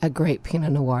a great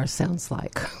Pinot Noir sounds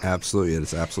like. Absolutely.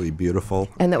 It's absolutely beautiful.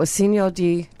 And that was Signor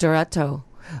di Duretto,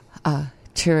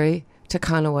 Thierry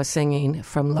Takanawa singing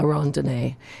from La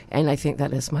Rondonnée. And I think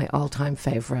that is my all-time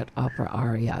favorite opera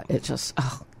aria. It just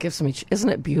gives me, isn't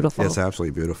it beautiful? It's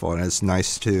absolutely beautiful. And it's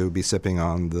nice to be sipping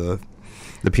on the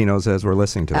the Pinots as we're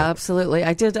listening to it. Absolutely.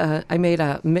 I made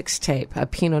a mixtape, a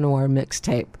Pinot Noir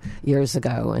mixtape years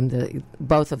ago, and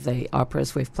both of the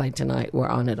operas we've played tonight were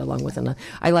on it, along with another.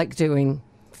 I like doing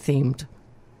themed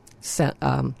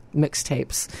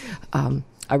mixtapes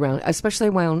around, especially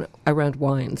around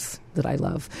wines that I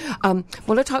love. I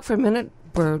want to talk for a minute.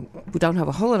 We don't have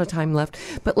a whole lot of time left,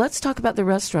 but let's talk about the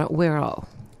restaurant Wero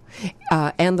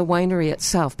and the winery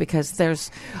itself, because there's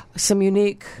a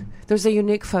unique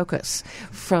focus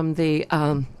from the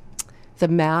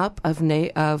map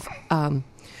of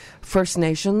First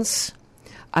Nations.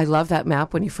 I love that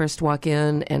map when you first walk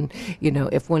in, and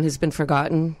if one has been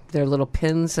forgotten, there are little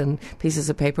pins and pieces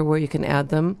of paper where you can add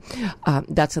them.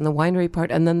 That's in the winery part,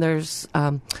 and then there's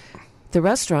the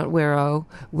restaurant Wero,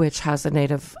 which has a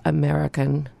Native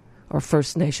American or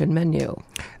First Nation menu.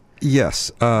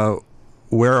 Yes,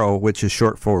 Wero, which is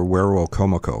short for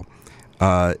Werowocomoco,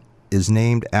 is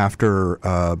named after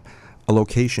a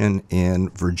location in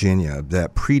Virginia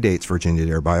that predates Virginia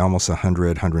Dare by almost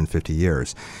 150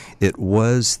 years. It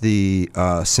was the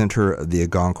center of the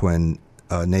Algonquin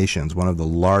nations, one of the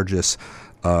largest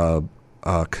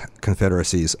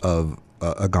confederacies of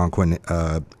Algonquin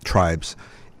tribes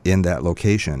in that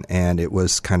location, and it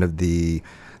was kind of the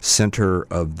center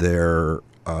of their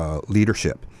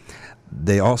leadership.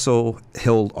 They also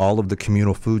held all of the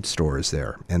communal food stores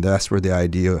there, and that's where the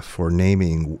idea for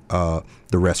naming the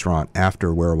restaurant after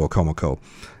Werowocomoco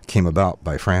came about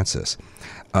by Francis.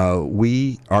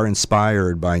 We are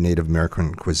inspired by Native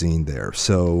American cuisine there,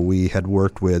 so we had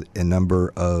worked with a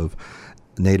number of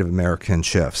Native American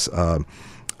chefs.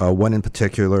 One in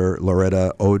particular,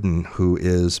 Loretta Oden, who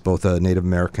is both a Native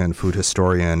American food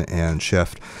historian and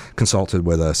chef, consulted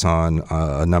with us on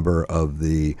a number of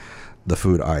the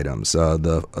food items.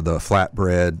 The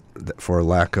flatbread, for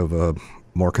lack of a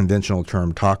more conventional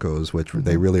term, tacos, which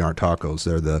they really aren't tacos.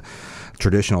 They're the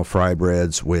traditional fry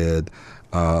breads with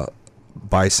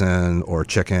bison or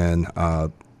chicken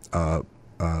on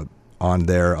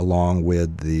there, along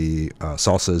with the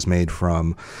salsas made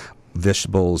from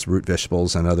vegetables, root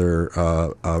vegetables, and other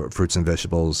fruits and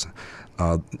vegetables,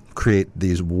 create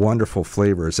these wonderful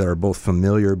flavors that are both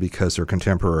familiar because they're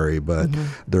contemporary, but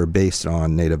they're based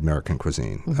on Native American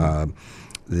cuisine.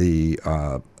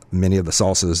 Many of the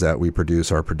salsas that we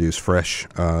produce are produced fresh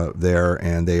there,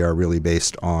 and they are really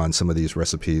based on some of these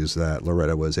recipes that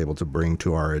Loretta was able to bring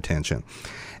to our attention.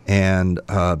 And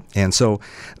so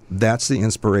that's the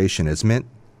inspiration. It's meant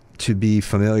to be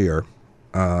familiar,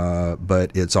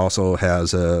 but it also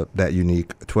has that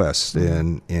unique twist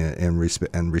and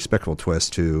respectful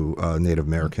twist to Native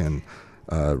American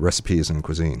recipes and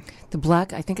cuisine.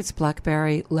 I think it's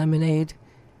blackberry lemonade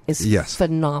is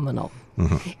phenomenal.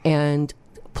 And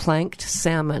planked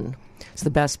salmon. It's the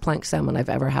best planked salmon I've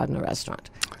ever had in a restaurant.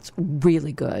 It's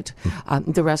really good.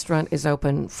 The restaurant is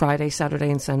open Friday, Saturday,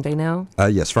 and Sunday now?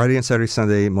 Yes, Friday and Saturday,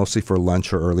 Sunday, mostly for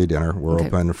lunch or early dinner. We're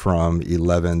open from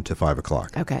 11 to 5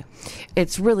 o'clock. Okay.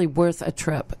 It's really worth a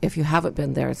trip if you haven't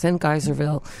been there. It's in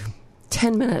Geyserville,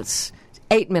 10 minutes,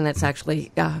 8 minutes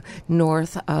actually,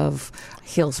 north of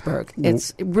Healdsburg.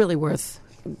 It's really worth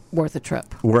a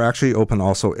trip. We're actually open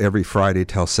also every Friday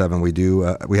till 7.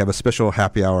 We have a special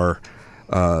happy hour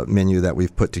menu that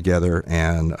we've put together,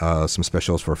 and some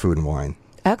specials for food and wine.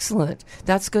 Excellent.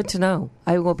 That's good to know.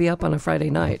 I will be up on a Friday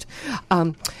night.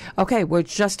 Okay, we're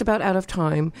just about out of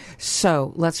time,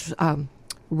 so let's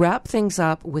wrap things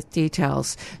up with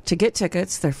details. To get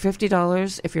tickets, they're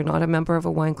 $50 if you're not a member of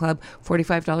a wine club,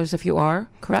 $45 if you are,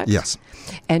 correct? Yes.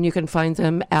 And you can find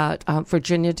them at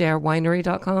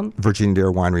VirginiaDareWinery.com?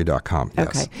 VirginiaDareWinery.com,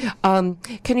 yes.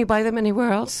 Okay. Can you buy them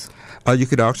anywhere else? You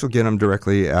could also get them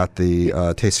directly at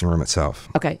the tasting room itself.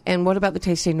 Okay. And what about the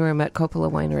tasting room at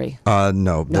Coppola Winery?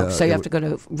 No. So you have to go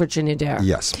to Virginia Dare?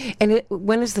 Yes. And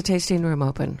when is the tasting room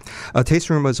open?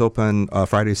 Tasting room is open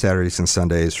Fridays, Saturdays, and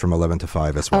Sundays from 11 to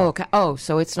 5 as well. Oh, okay. Oh,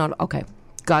 so it's not... Okay.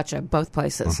 Gotcha. Both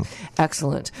places.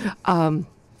 Excellent. And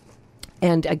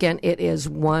again, it is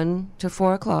 1 to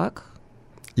 4 o'clock.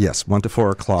 Yes, 1 to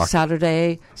 4 o'clock.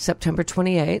 Saturday, September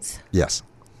 28th. Yes.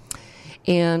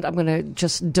 And I'm going to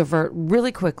just divert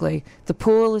really quickly. The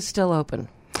pool is still open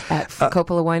at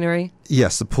Coppola Winery?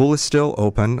 Yes, the pool is still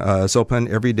open. It's open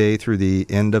every day through the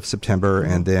end of September,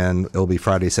 and then it'll be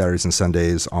Fridays, Saturdays, and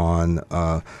Sundays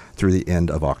through the end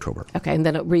of October. Okay, and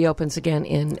then it reopens again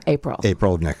in April.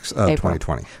 April of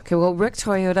 2020. Okay, well, Rick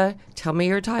Toyota, tell me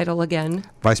your title again.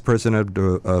 Vice President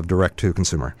of Direct to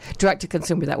Consumer. Direct to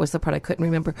Consumer, that was the part I couldn't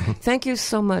remember. Thank you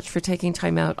so much for taking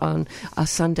time out on a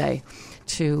Sunday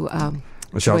to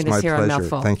Michelle, it's join us my here on pleasure.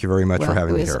 Mouthful. Thank you very much for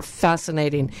having me It here. was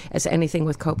fascinating, as anything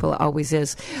with Coppola always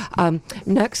is.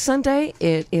 Next Sunday,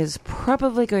 it is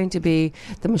probably going to be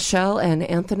the Michelle and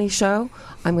Anthony show.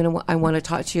 I want to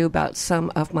talk to you about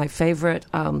some of my favorite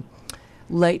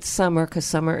late summer, because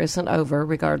summer isn't over,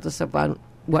 regardless of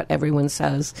what everyone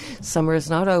says. Summer is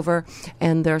not over,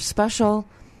 and there are special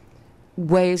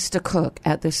ways to cook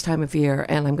at this time of year,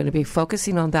 and I'm going to be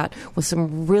focusing on that with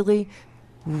some really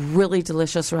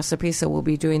delicious recipes. So we'll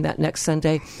be doing that next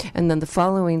Sunday. And then the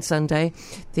following Sunday,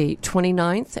 the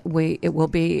 29th, it will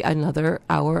be another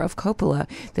hour of Coppola.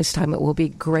 This time it will be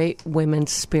great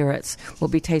women's spirits. We'll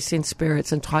be tasting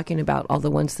spirits and talking about all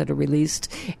the ones that are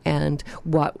released and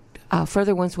what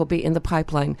further ones will be in the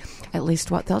pipeline, at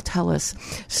least what they'll tell us.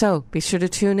 So be sure to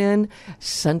tune in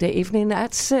Sunday evening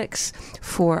at 6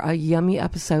 for a yummy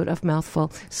episode of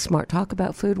Mouthful, smart talk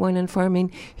about food, wine, and farming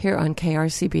here on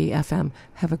KRCB FM.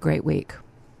 Have a great week.